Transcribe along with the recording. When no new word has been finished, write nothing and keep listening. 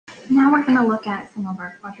now we're going to look at some of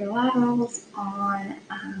our quadrilaterals on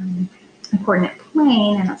a coordinate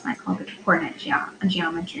plane, and that's why I called it coordinate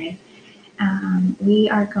geometry. We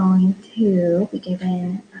are going to be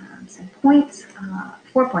given some points,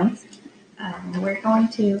 4 points. We're going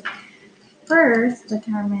to first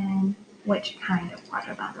determine which kind of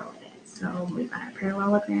quadrilateral it is. So we've got our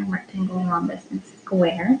parallelogram, rectangle, rhombus, and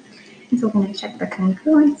square. And so we're going to check the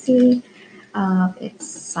congruency of its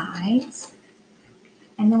sides.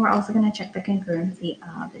 And then we're also going to check the congruency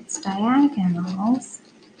of its diagonals.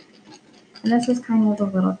 And this is kind of a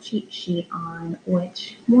little cheat sheet on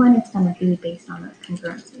which one it's going to be based on its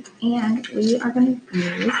congruency. And we are going to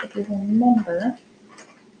use, if you remember,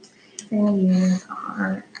 we're going to use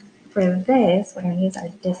for this, we're going to use our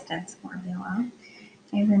distance formula.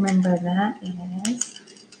 And remember that is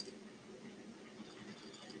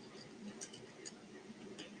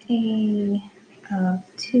a of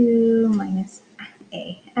 2 minus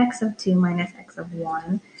x of 2 minus x of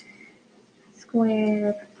 1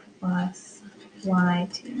 squared plus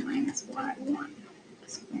y2 minus y1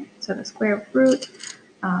 squared. So the square root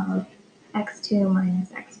of x2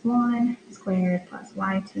 minus x1 squared plus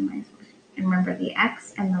y2 minus y. And remember, the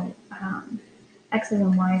x and the x's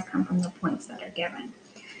and y's come from the points that are given.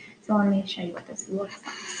 So let me show you what this looks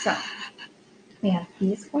like. So we have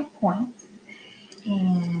these 4 points,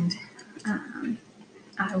 and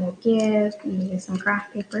I will give you some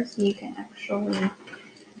graph paper so you can actually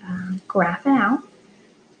graph it out.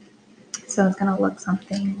 So it's going to look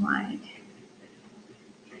something like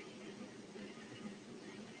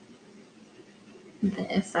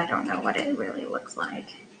this. I don't know what it really looks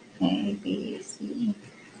like. A, B, C,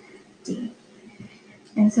 D.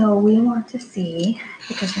 And so we want to see,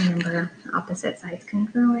 because remember, opposite sides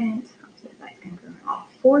congruent, all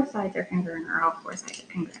 4 sides are congruent, or all 4 sides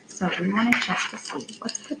are congruent. So we want to check to see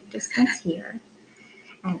what's the distance here,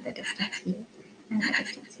 and the distance here, and the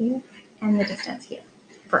distance here, and the distance here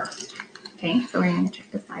first. Okay, so we're going to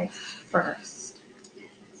check the sides first.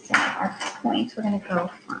 So our points, we're going to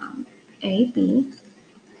go from A, B.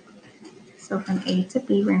 So from A to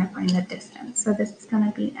B, we're going to find the distance. So this is going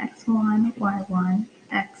to be x1, y1,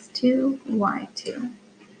 x2, y2.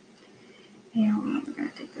 And we're going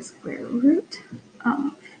to take the square root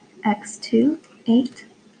of x2, 8,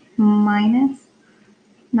 minus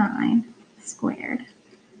 9 squared,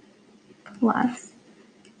 plus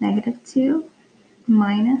negative 2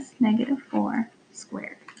 minus negative 4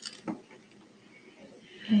 squared.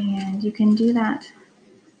 And you can do that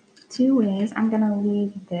 2 ways. I'm going to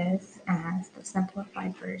leave this as the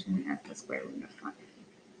simplified version as the square root of 5.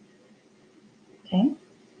 Okay?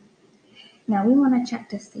 Now we want to check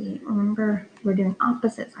to see, remember, we're doing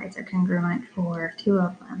opposite sides are congruent for 2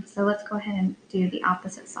 of them. So let's go ahead and do the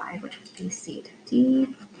opposite side, which would be C to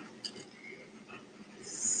D.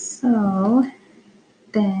 So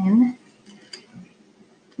then,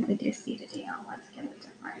 if we do C to D, let's get it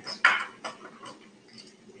different.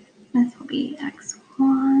 This will be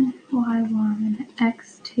x1, y1,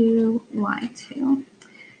 x2, y2.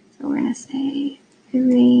 So we're going to say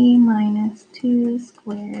 3 minus 2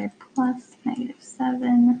 squared plus negative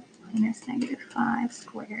 7 minus negative 5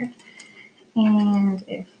 squared. And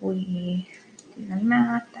if we do the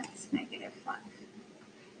math, that's negative 5.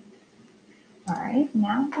 All right,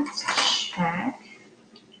 now let's check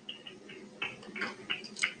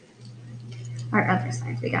our other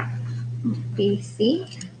sides. We got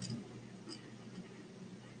BC.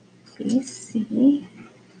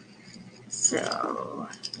 So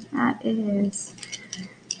that is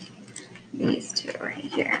these 2 right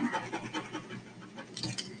here.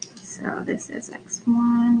 So this is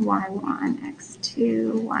x1, y1,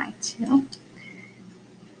 x2, y2.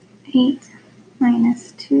 8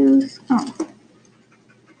 minus 2, oh,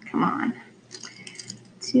 come on.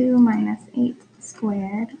 2 minus 8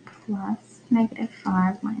 squared plus negative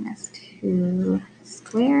 5 minus 2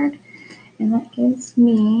 squared. And that gives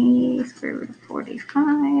me square root of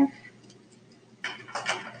 45.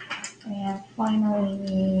 And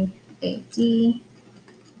finally, AD.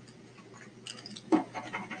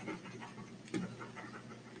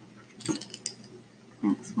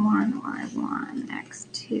 X1, Y1,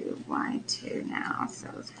 X2, Y2 now. So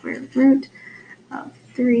square root of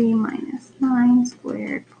 3 minus 9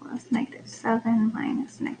 squared plus negative 7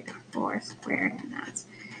 minus negative 4 squared. And that's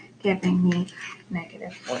giving me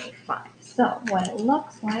negative 45. So what it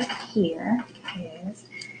looks like here is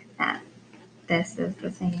that this is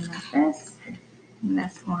the same as this, and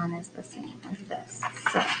this one is the same as this.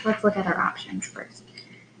 So let's look at our options first.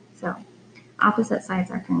 So opposite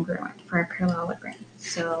sides are congruent for a parallelogram.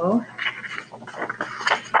 So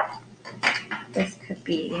this could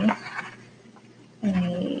be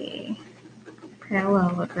a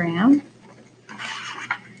parallelogram,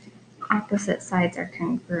 opposite sides are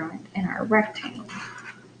congruent in our rectangle.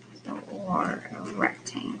 So, or a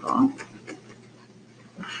rectangle.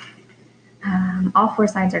 All four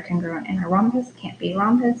sides are congruent in a rhombus, can't be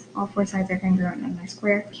rhombus. All four sides are congruent in a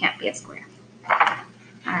square, can't be a square. All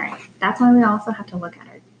right, that's why we also have to look at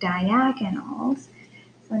our diagonals.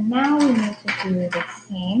 So now we need to do the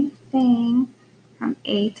same thing from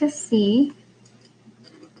A to C,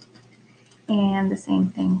 and the same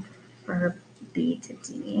thing for B to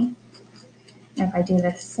D. And if I do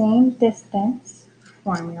the same distance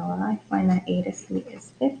formula, I find that A to C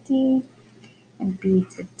is 50 and B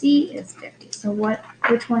to D is 50. So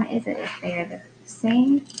which one is it? If they are the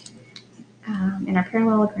same, in our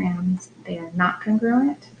parallelograms, they are not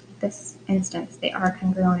congruent. This instance, they are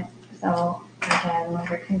congruent. So our diagonals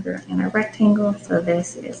are congruent in a rectangle. So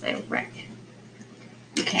this is a rec.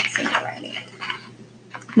 You can't see me writing it.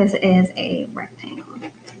 This is a rectangle.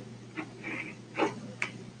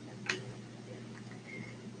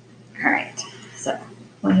 All right. So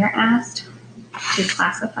when you're asked to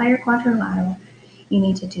classify your quadrilateral, you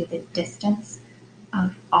need to do the distance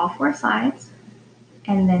of all four sides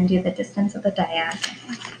and then do the distance of the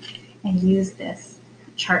diagonal and use this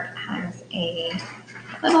chart as a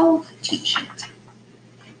little cheat sheet.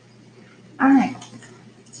 All right,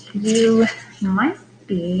 you might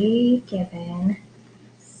be given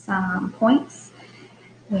some points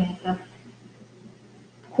with a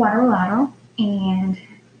quadrilateral and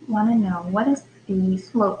want to know what is the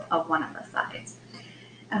slope of one of the sides.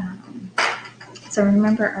 So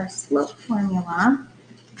remember our slope formula.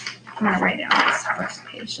 I'm going to write it on this first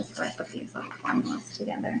page just so I put these little formulas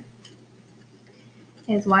together.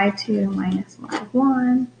 Is y2 minus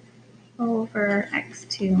y1 over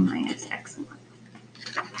x2 minus x1.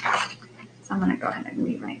 So I'm going to go ahead and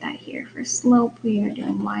rewrite that here. For slope, we are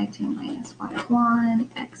doing y2 minus y1,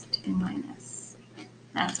 x2 minus,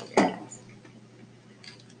 that's what weird,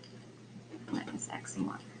 minus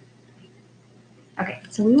x1. Okay,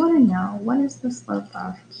 so we want to know what is the slope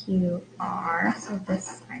of QR, so this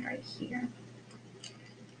side right here.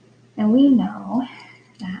 And we know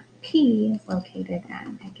that P is located at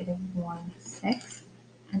 -1, 6,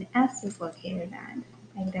 and S is located at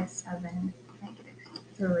 -7,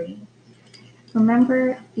 -3.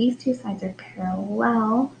 Remember, these two sides are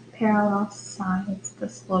parallel sides, the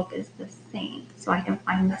slope is the same. So I can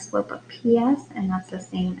find the slope of PS, and that's the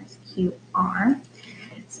same as QR.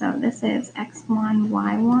 So this is x1,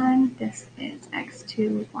 y1, this is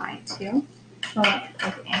x2, y2. So let's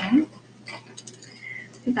put in,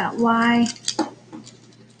 we got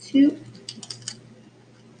y2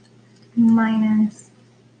 minus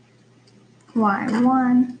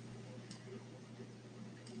y1,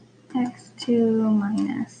 x2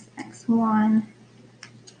 minus x1,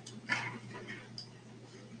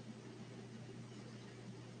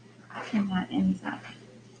 and that ends up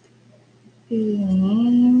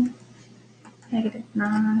being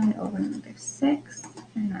 -9 over -6,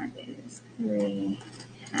 and that is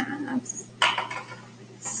 3/2.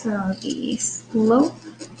 So the slope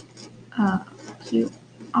of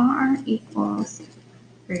QR equals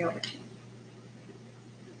 3/2.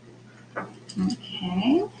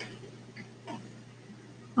 Okay.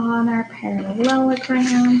 On our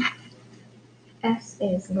parallelogram, S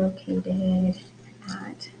is located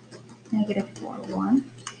at -4, 1,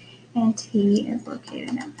 and T is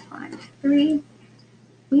located at 5, 3.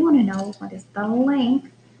 We want to know what is the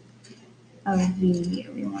length of V.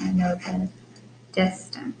 We want to know the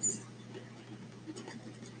distance.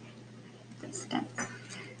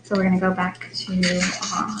 So we're going to go back to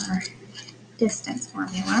our distance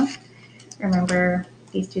formula. Remember,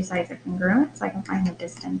 these two sides are congruent, so I can find the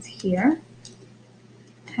distance here.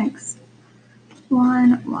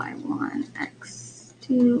 X1, y1,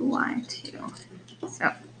 x2, y2.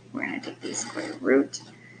 So we're going to take the square root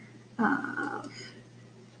of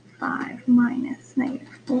 5 minus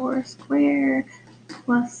 -4 squared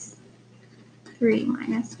plus 3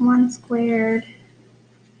 minus 1 squared.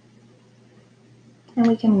 And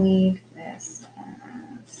we can leave this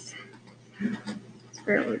as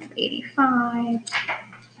square root of 85.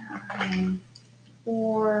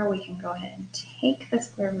 Or we can go ahead and take the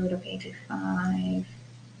square root of 85,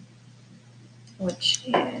 which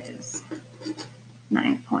is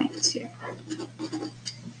 9.2.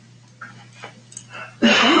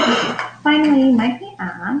 Okay. Finally, you might be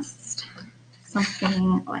asked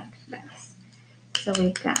something like this. So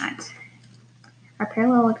we've got our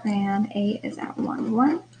parallelogram. A is at 1,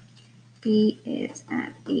 1. B is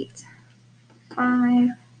at 8, 5.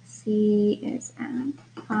 C is at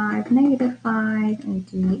 5, -5, and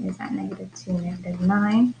D is at -2,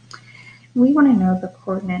 -9. we want to know the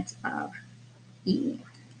coordinates of E.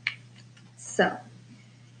 So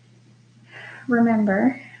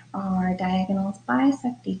remember, our diagonals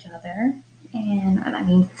bisect each other, and that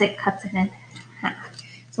means it cuts it in half.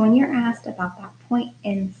 So when you're asked about that point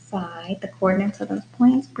inside, the coordinates of those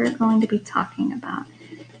points, we're going to be talking about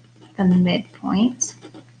the midpoint.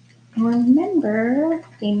 Remember,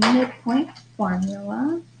 the midpoint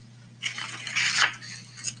formula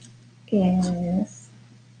is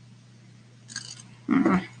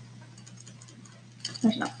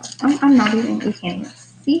I'm not even, you can't even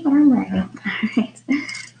see what I'm writing. All right,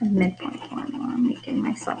 the midpoint formula. I'm making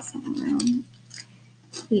myself some room.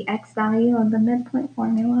 The x value of the midpoint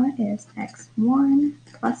formula is x1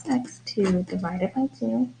 plus x2 divided by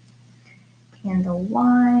 2. And the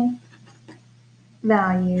y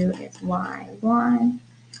value is y1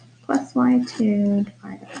 plus y2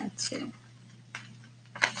 divided by 2.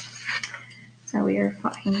 So we are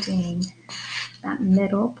finding that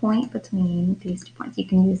middle point between these 2 points. You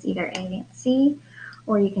can use either A and C,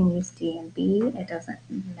 or you can use D and B. It doesn't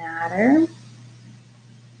matter.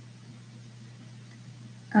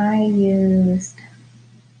 I used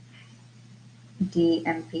D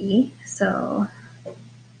and B, so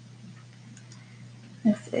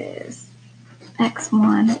this is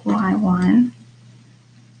x1, y1.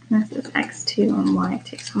 This is x2 and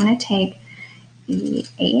y2. So I'm going to take the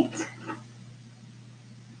 8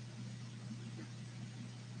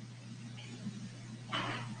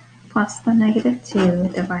 plus the negative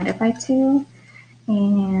 2 divided by 2,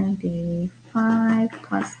 and the 5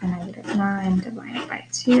 plus the negative 9 divided by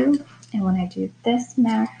 2. And when I do this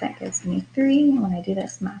math, that gives me 3. And when I do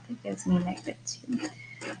this math, it gives me negative 2.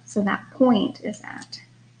 So that point is at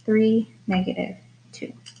 3, negative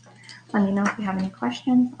 2. Let me know if you have any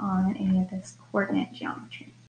questions on any of this coordinate geometry.